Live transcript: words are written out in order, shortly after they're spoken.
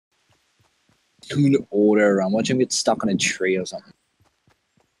I'm gonna auto run. Watch him get stuck on a tree or something.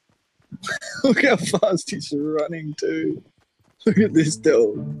 Look how fast he's running too. Look at this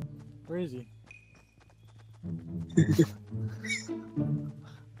dog. Where is he?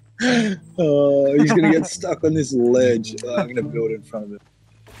 Oh, he's gonna get stuck on this ledge. Oh, I'm gonna build in front of him.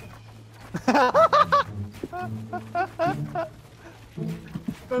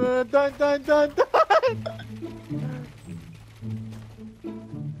 No, don't.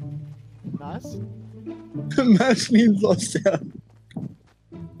 Nice. Imagine he lost out.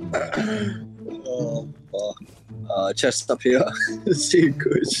 Oh, fuck. Chest up here. See you,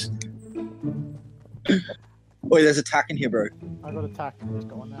 Kush. Wait, there's attack in here, bro. I got attacked. I'm just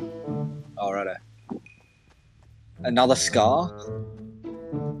going now. Oh, righto. Another scar?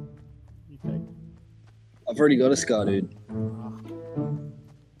 You take. I've already got a scar, dude.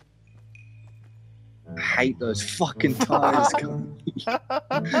 I hate those fucking tires.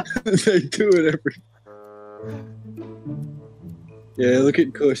 They do it every. Yeah, look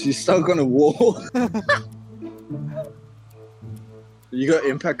at Kush. He's stuck on a wall. You got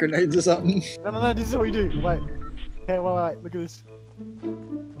impact grenades or something? No, this is what we do. Wait. Okay, wait. Look at this.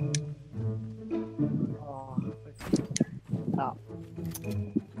 Oh, ah.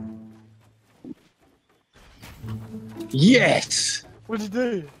 Yes! What did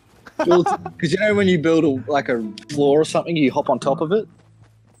you do? Because you know when you build like a floor or something, you hop on top of it?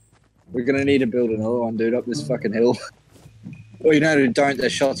 We're gonna need to build another one, dude, up this fucking hill. Well, you know, don't.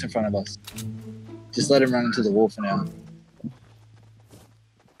 There's shots in front of us. Just let him run into the wall for now.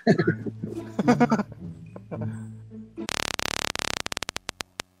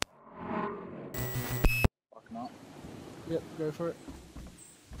 Fuck not. Yep, go for it.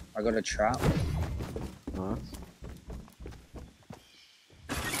 I got a trap. Nice.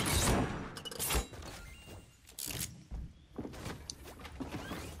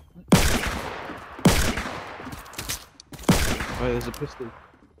 Wait, there's a pistol.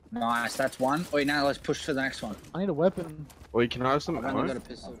 Nice, that's one. Wait, now let's push to the next one. I need a weapon. Wait, can I have some I've only got ammo? a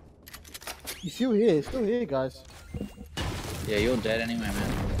pistol. He's still here, guys. Yeah, you're dead anyway,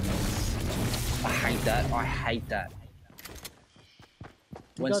 man. I hate that. I hate that.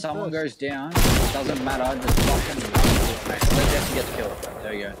 When someone goes down, it doesn't matter. Just fucking run. Let Jesse get the kill.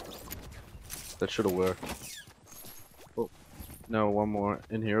 There you go. That should have worked. Oh, no, one more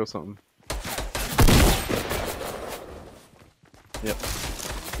in here or something. Yep.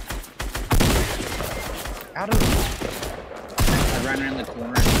 How did I ran around the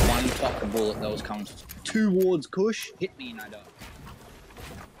corner and one fucking bullet that was coming towards Kush hit me and I died.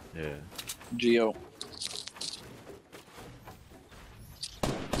 Yeah. Geo.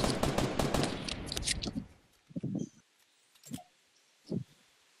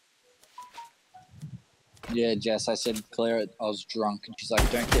 Yeah, Jess, I said Claire I was drunk and she's like,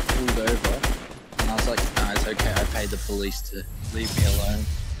 don't get pulled over. And I was like, no, it's okay, I paid the police to leave me alone.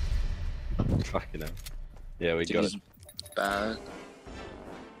 Fucking hell. Yeah, we got it. Bad.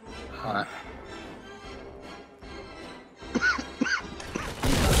 Alright.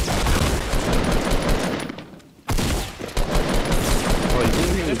 Oh, you didn't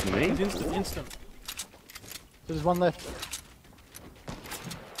think it was me? It's instant. There's one left.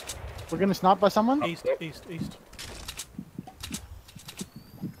 We're gonna snipe by someone? East.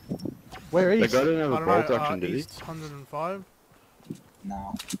 Where The east? guy didn't have I a don't bolt know, action, did he? East 105.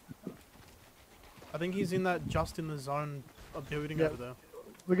 No. I think he's in that just in the zone of building Yeah. over there.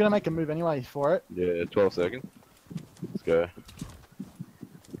 We're gonna make a move anyway for it. Yeah, 12 seconds. Let's go.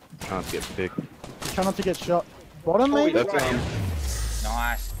 Chance to get picked. Try not to get shot. Bottom, maybe? That's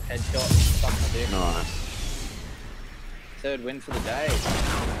Nice. Headshot. Fuck my dick. nice. Third win for the day.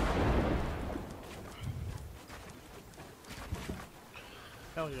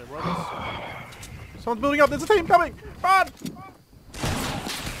 Hell yeah, right. Someone's building up. There's a team coming. Run!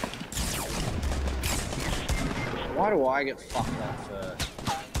 Why do I get fucked up first?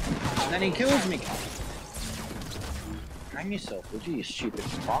 And then he kills me. Hang yourself, would you, you stupid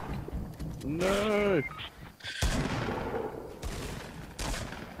fuck? No!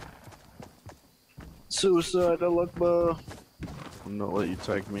 Suicide, Akbar. I'm not let you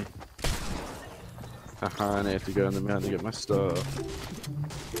take me. Haha, and I have to go in the mountain to get my stuff.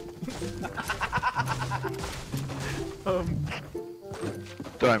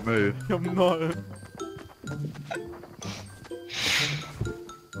 Don't move. I'm not.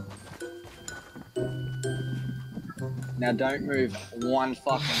 Now don't move one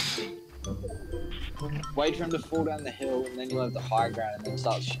fucking feet. Wait for him to fall down the hill and then you'll have the high ground and then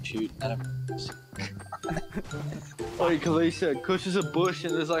start shooting at him. Oh, Kalisa, Kush is a bush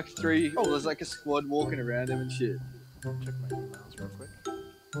and there's like there's like a squad walking around him and shit. Check my emails real quick.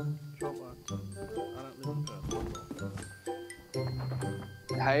 Drop that.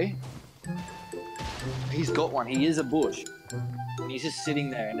 hey? He's got one. He is a bush. And he's just sitting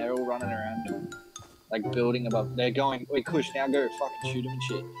there and they're all running around him. Like building above. They're going, wait, Kush, now go fucking shoot him and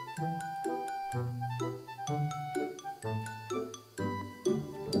shit.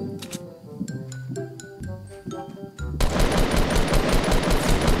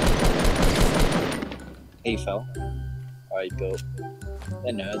 He fell. Oh, he built.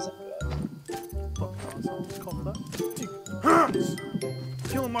 They're nerds, them guys. Fuck, assholes, cop that. You hands!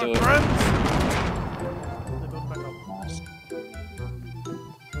 Kill my Do it. friends! They build back up.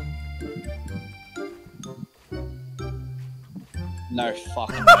 Nice. No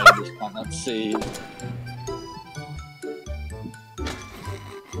fucking way this can't not see. No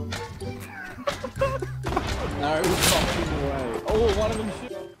fucking way. Oh, one of them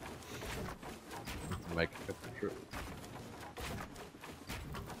shit. Make a couple trip.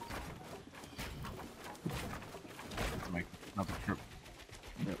 Make another trip.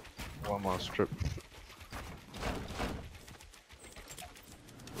 Yep. One more strip.